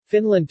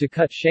Finland to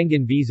cut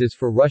Schengen visas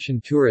for Russian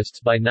tourists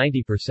by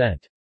 90%.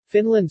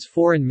 Finland's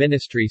foreign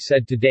ministry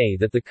said today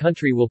that the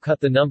country will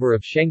cut the number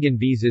of Schengen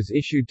visas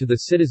issued to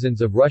the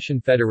citizens of Russian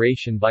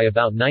Federation by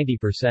about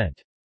 90%.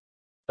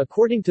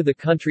 According to the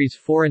country's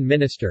foreign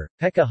minister,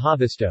 Pekka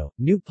Haavisto,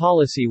 new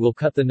policy will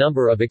cut the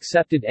number of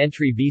accepted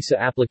entry visa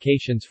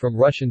applications from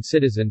Russian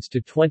citizens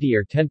to 20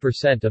 or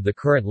 10% of the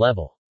current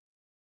level.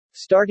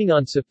 Starting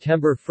on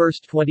September 1,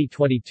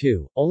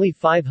 2022, only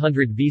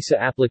 500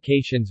 visa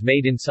applications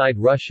made inside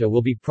Russia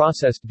will be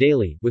processed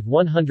daily, with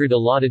 100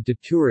 allotted to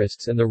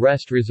tourists and the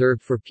rest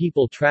reserved for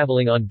people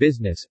traveling on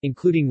business,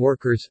 including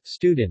workers,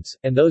 students,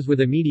 and those with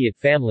immediate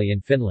family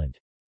in Finland.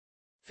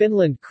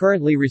 Finland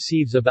currently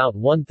receives about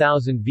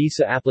 1,000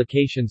 visa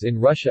applications in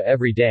Russia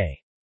every day.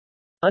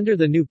 Under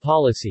the new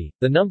policy,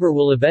 the number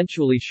will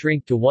eventually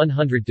shrink to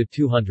 100 to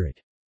 200.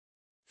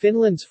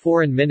 Finland's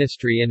foreign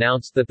ministry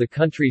announced that the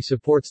country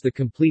supports the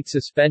complete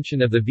suspension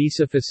of the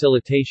visa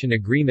facilitation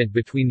agreement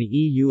between the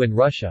EU and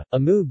Russia, a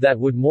move that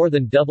would more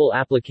than double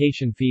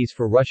application fees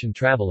for Russian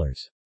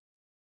travelers.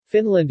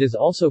 Finland is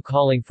also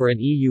calling for an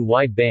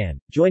EU-wide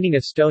ban, joining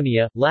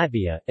Estonia,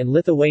 Latvia, and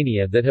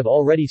Lithuania that have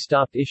already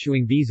stopped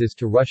issuing visas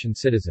to Russian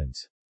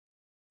citizens.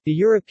 The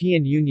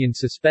European Union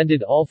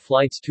suspended all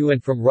flights to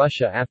and from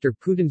Russia after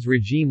Putin's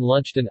regime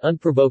launched an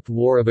unprovoked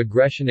war of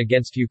aggression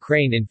against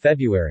Ukraine in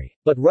February,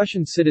 but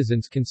Russian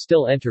citizens can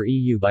still enter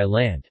EU by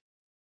land.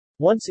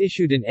 Once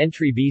issued an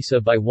entry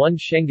visa by one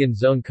Schengen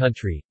zone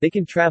country, they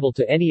can travel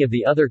to any of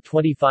the other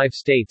 25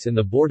 states in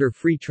the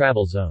border-free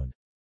travel zone.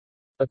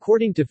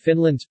 According to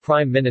Finland's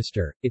Prime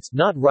Minister, it's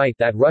not right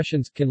that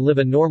Russians can live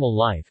a normal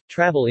life,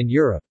 travel in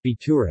Europe, be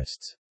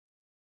tourists.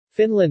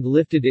 Finland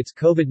lifted its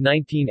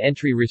COVID-19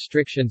 entry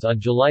restrictions on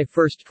July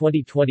 1,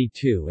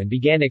 2022 and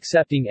began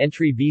accepting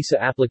entry visa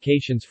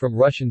applications from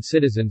Russian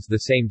citizens the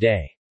same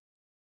day.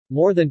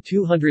 More than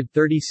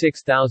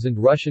 236,000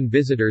 Russian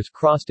visitors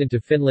crossed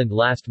into Finland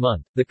last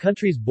month, the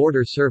country's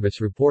border service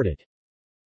reported.